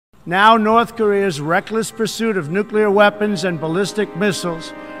Now North Korea's reckless pursuit of nuclear weapons and ballistic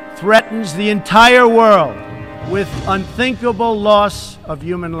missiles threatens the entire world with unthinkable loss of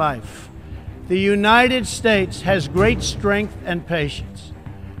human life. The United States has great strength and patience,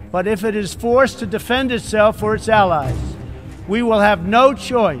 but if it is forced to defend itself or its allies, we will have no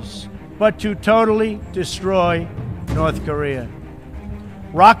choice but to totally destroy North Korea.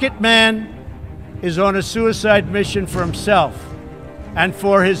 Rocket Man is on a suicide mission for himself and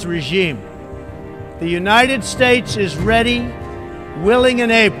for his regime. The United States is ready, willing,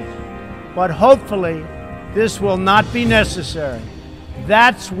 and able, but hopefully this will not be necessary.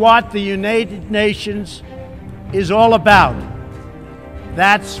 That's what the United Nations is all about.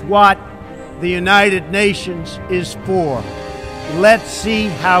 That's what the United Nations is for. Let's see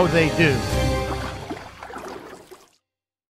how they do.